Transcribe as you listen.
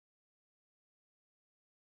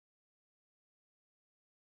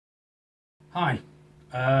Hi,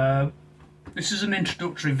 this is an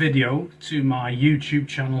introductory video to my YouTube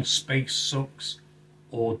channel Space Sucks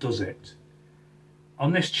or Does It?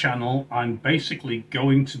 On this channel I'm basically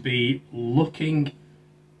going to be looking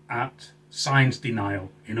at science denial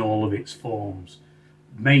in all of its forms.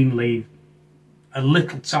 Mainly a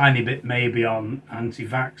little tiny bit maybe on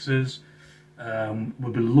anti-vaxxers.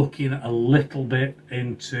 We'll be looking a little bit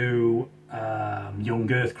into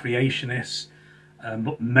young earth creationists.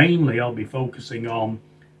 But mainly I'll be focusing on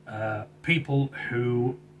people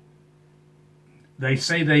who they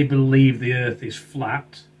say they believe the earth is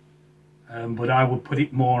flat, but I would put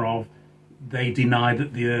it more of they deny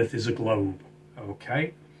that the earth is a globe.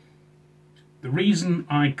 Okay, the reason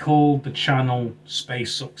I called the channel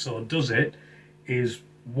Space Sucks or Does It is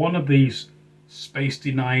one of these space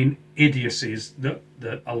denying idiocies that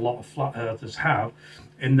a lot of flat earthers have,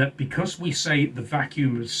 in that because we say the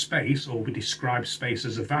vacuum of space, or we describe space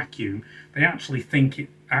as a vacuum, they actually think it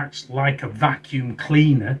acts like a vacuum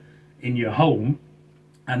cleaner in your home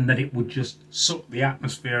and that it would just suck the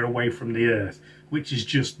atmosphere away from the earth, which is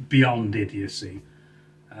just beyond idiocy.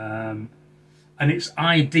 And it's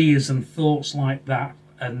ideas and thoughts like that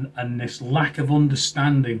and this lack of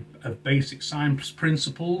understanding of basic science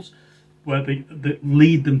principles that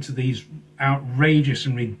lead them to these outrageous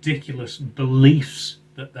and ridiculous beliefs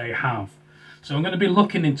that they have. So I'm going to be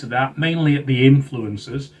looking into that, mainly at the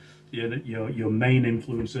influencers, your main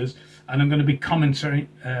influencers, and I'm going to be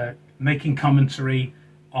making commentary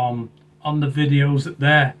on the videos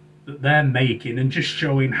that they're making, and just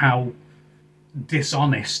showing how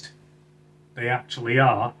dishonest they actually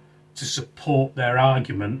are to support their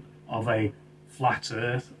argument of a flat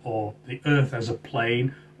earth, or the earth as a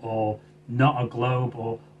plane, or not a globe,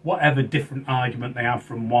 or whatever different argument they have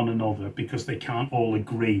from one another, because they can't all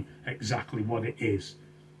agree exactly what it is.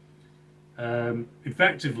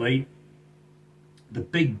 Effectively, the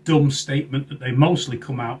big dumb statement that they mostly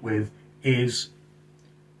come out with is,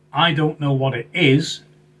 I don't know what it is,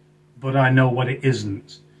 but I know what it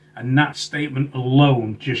isn't. And that statement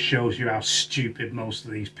alone just shows you how stupid most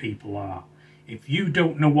of these people are. If you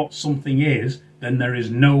don't know what something is, then there is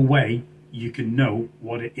no way you can know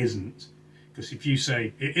what it isn't. Because if you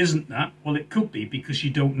say it isn't that, well, it could be, because you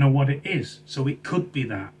don't know what it is. So it could be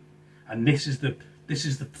that. And this is the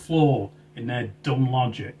flaw in their dumb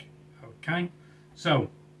logic. Okay? So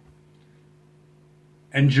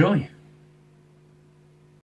enjoy.